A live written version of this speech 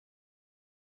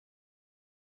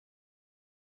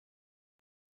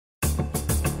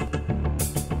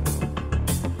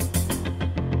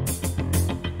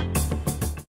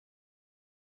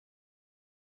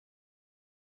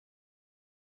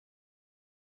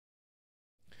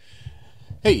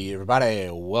Hey everybody,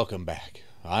 welcome back.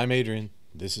 I'm Adrian.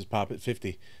 This is Pop at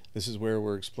 50. This is where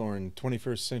we're exploring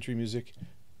 21st century music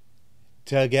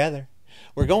together.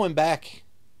 We're going back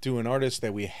to an artist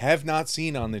that we have not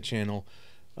seen on the channel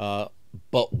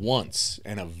but once,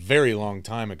 and a very long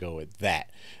time ago at that.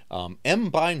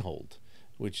 Beihold,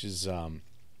 which is an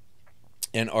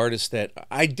artist that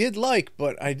I did like,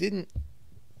 but I didn't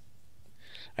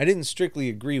strictly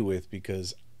agree with,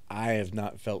 because I have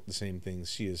not felt the same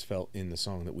things she has felt in the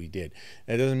song that we did.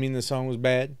 That doesn't mean the song was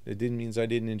bad. It didn't mean I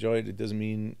didn't enjoy it. It doesn't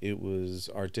mean it was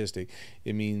artistic.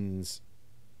 It means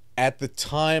at the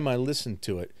time I listened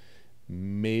to it,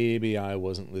 maybe I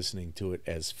wasn't listening to it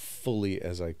as fully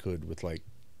as I could with like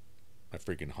my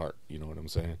freaking heart. You know what I'm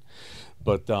saying?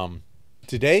 But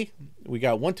today we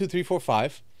got 1, 2, 3, 4,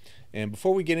 5. And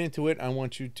before we get into it, I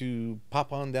want you to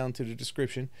pop on down to the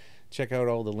description. Check out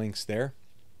all the links there.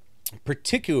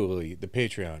 Particularly the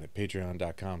Patreon at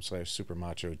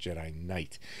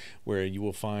patreon.com/supermachojedi where you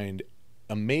will find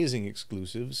amazing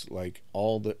exclusives, like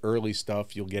all the early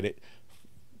stuff. You'll get it.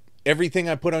 Everything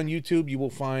I put on YouTube, you will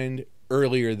find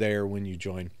earlier there when you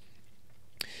join.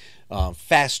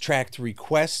 Fast-tracked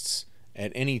requests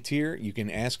at any tier. You can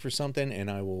ask for something,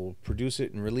 and I will produce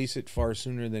it and release it far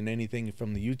sooner than anything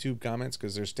from the YouTube comments,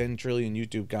 because there's 10 trillion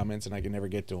YouTube comments, and I can never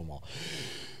get to them all.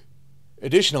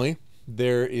 Additionally,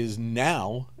 there is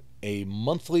now a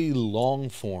monthly long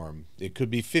form. It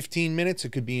could be 15 minutes.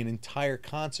 It could be an entire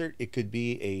concert. It could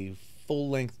be a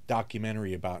full-length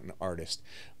documentary about an artist.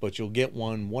 But you'll get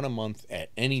one a month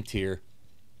at any tier.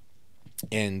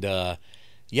 And,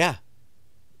 yeah,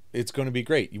 it's going to be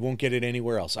great. You won't get it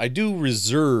anywhere else. I do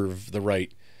reserve the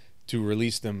right to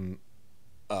release them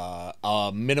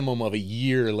a minimum of a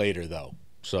year later, though.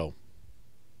 So,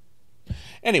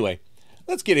 anyway,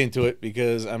 let's get into it,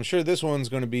 because I'm sure this one's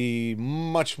going to be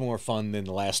much more fun than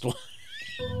the last one.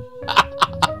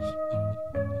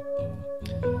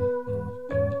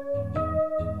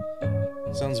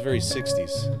 Sounds very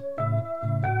 60s.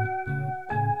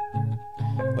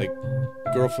 Like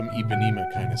Girl from Ipanema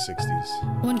kind of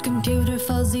 60s. One computer,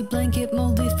 fuzzy blanket,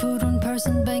 moldy food, one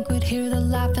person banquet. Hear the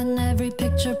laugh in every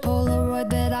picture, Polaroid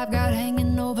that I've got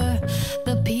hanging over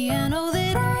the piano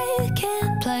that I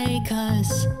can't play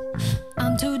 'cause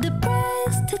I'm too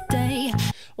depressed today.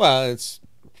 Well, it's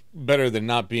better than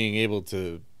not being able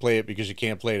to play it because you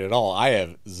can't play it at all. I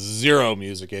have zero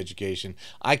music education.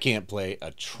 I can't play a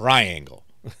triangle.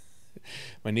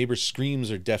 My neighbor's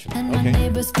screams are deafening. And my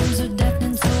neighbor's screams are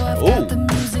deafening, so I've got the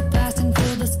music blasting,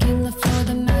 feel the skin, the floor,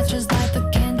 the matches, light the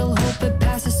candle, hope it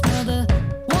passes, smell the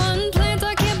one plant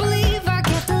I can't believe I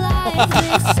kept alive.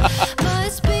 This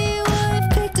must be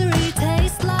what victory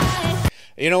tastes like.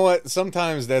 You know what?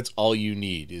 Sometimes that's all you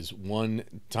need is one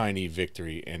tiny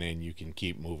victory, and then you can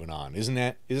keep moving on. Isn't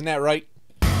that right?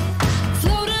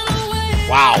 Floating away.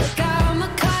 Wow. Like I'm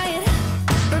a kite,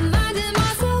 reminding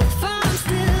myself I'm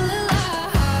still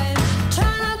alive.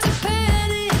 Try not to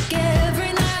panic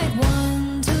every night.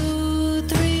 1, 2,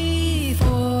 3,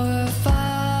 4,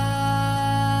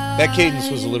 5. That cadence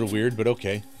was a little weird, but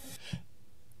okay.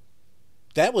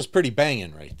 That was pretty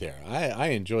banging right there. I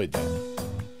enjoyed that.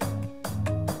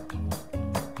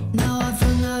 Now I've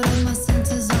run out of my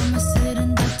senses. I'm a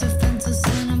sitting duck defenses,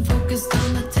 and I'm focused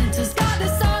on the tinted. God,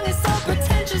 this song is so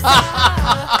pretentious.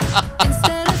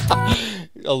 Instead of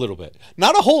A little bit.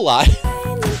 Not a whole lot.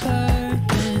 finding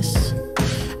purpose,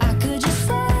 I could just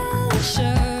sell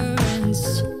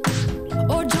insurance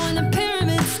or join the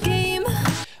pyramid scheme.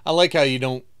 I like how you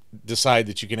don't decide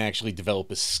that you can actually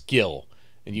develop a skill,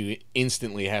 and you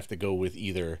instantly have to go with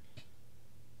either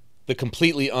the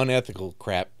completely unethical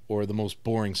crap or the most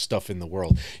boring stuff in the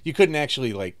world. You couldn't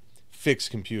actually like fix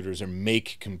computers or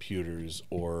make computers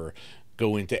or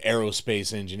go into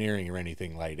aerospace engineering or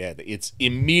anything like that. It's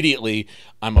immediately,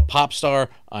 I'm a pop star,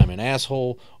 I'm an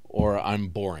asshole, or I'm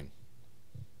boring.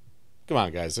 Come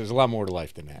on, guys. There's a lot more to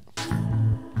life than that.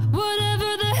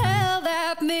 Whatever the hell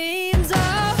that means.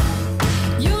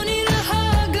 Oh, you need a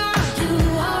hug, are you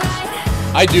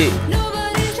alright? I do.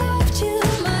 Nobody's loved you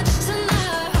much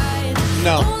tonight.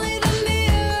 No. Only the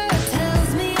mirror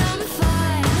tells me I'm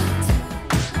fine.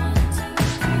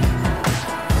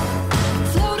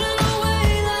 Floating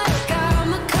away like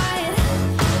I'm a kite,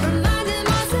 reminding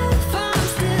myself I'm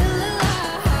still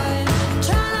alive.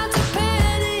 Try not to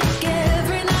panic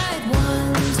every night.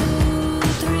 1, 2,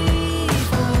 3,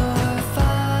 4,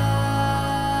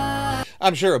 5.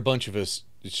 I'm sure a bunch of us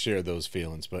share those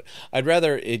feelings, but I'd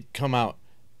rather it come out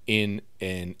in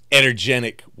an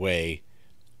energetic way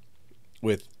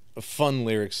with fun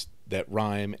lyrics that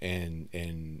rhyme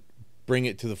and bring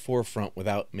it to the forefront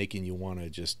without making you want to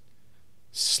just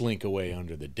slink away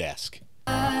under the desk.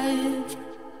 5.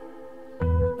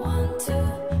 1, 2,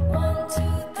 1, 2,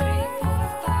 3, 4,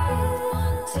 5.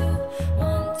 1, 2,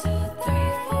 1, 2, 3,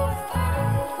 4,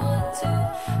 5. 1, 2,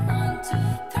 1, 2,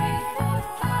 3, 4,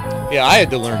 5. Yeah, I had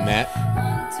to learn that.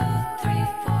 1, 2, 3,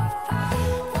 4, 5.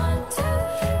 1, 2,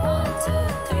 1, 2,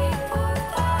 3, 4,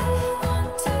 5.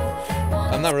 1, 2,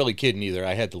 1, I'm not really kidding either.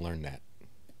 I had to learn that.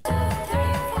 2, 3,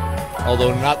 4,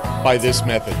 Although not by this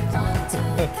method. 1, 2,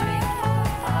 3, 4,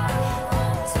 5.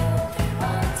 1, 2,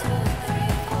 1, 2, 3,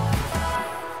 4,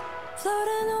 5.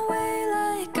 Floating away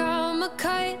like I'm a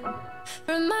kite,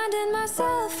 reminding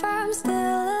myself I'm still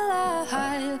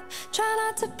alive. Try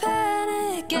not to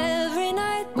panic every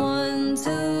night. 1,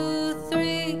 2,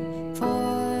 3,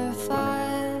 4,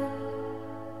 5.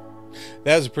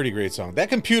 That was a pretty great song. That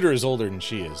computer is older than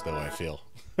she is, though, I feel.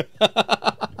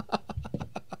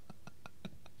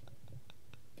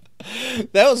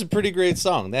 That was a pretty great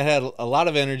song. That had a lot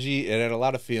of energy. It had a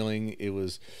lot of feeling. It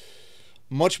was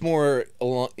much more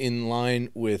in line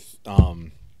with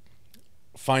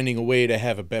finding a way to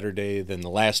have a better day than the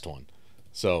last one.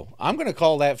 So I'm going to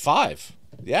call that 5.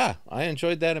 Yeah, I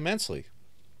enjoyed that immensely.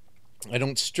 I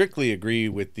don't strictly agree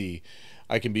with the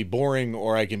I can be boring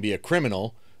or I can be a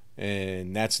criminal,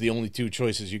 and that's the only two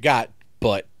choices you got,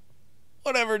 but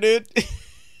whatever, dude.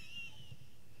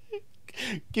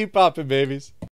 Keep popping, babies.